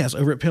podcast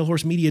over at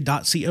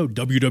palehorsemedia.co,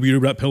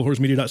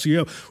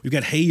 www.palehorsemedia.co. We've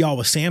got Hey Y'all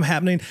with Sam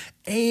happening.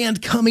 And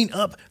coming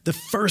up the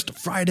first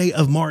Friday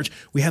of March,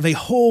 we have a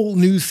whole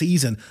new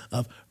season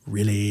of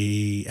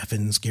really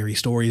effing scary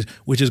stories,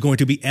 which is going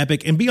to be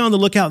epic. And be on the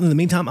lookout. In the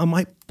meantime, I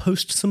might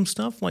post some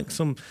stuff, like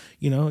some,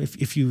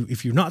 if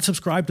you're not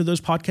subscribed to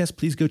those podcasts,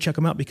 please go check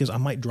them out, because I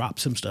might drop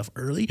some stuff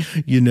early.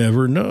 You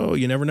never know.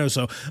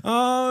 So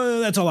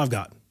that's all I've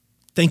got.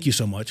 Thank you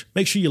so much.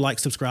 Make sure you like,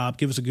 subscribe,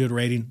 give us a good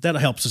rating. That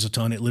helps us a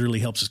ton. It literally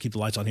helps us keep the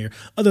lights on here.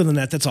 Other than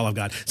that, that's all I've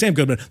got. Sam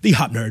Goodman, the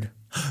Hop Nerd.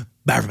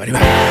 Bye, everybody.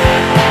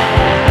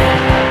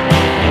 Bye.